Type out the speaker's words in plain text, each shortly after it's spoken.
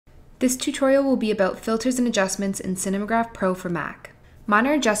This tutorial will be about filters and adjustments in Cinemagraph Pro for Mac.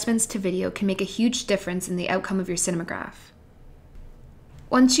 Minor adjustments to video can make a huge difference in the outcome of your Cinemagraph.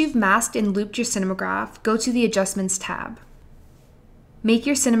 Once you've masked and looped your Cinemagraph, go to the Adjustments tab. Make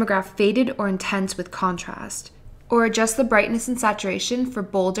your Cinemagraph faded or intense with contrast, or adjust the brightness and saturation for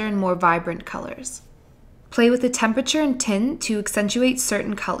bolder and more vibrant colors. Play with the temperature and tint to accentuate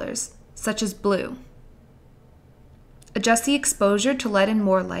certain colors, such as blue. Adjust the exposure to let in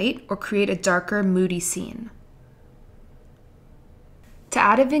more light or create a darker, moody scene. To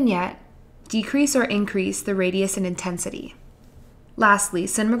add a vignette, decrease or increase the radius and intensity. Lastly,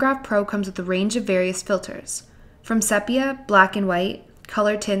 Cinemagraph Pro comes with a range of various filters, from sepia, black and white,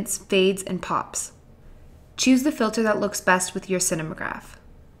 color tints, fades, and pops. Choose the filter that looks best with your Cinemagraph.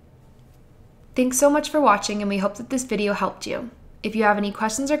 Thanks so much for watching, and we hope that this video helped you. If you have any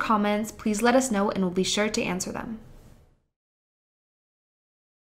questions or comments, please let us know and we'll be sure to answer them.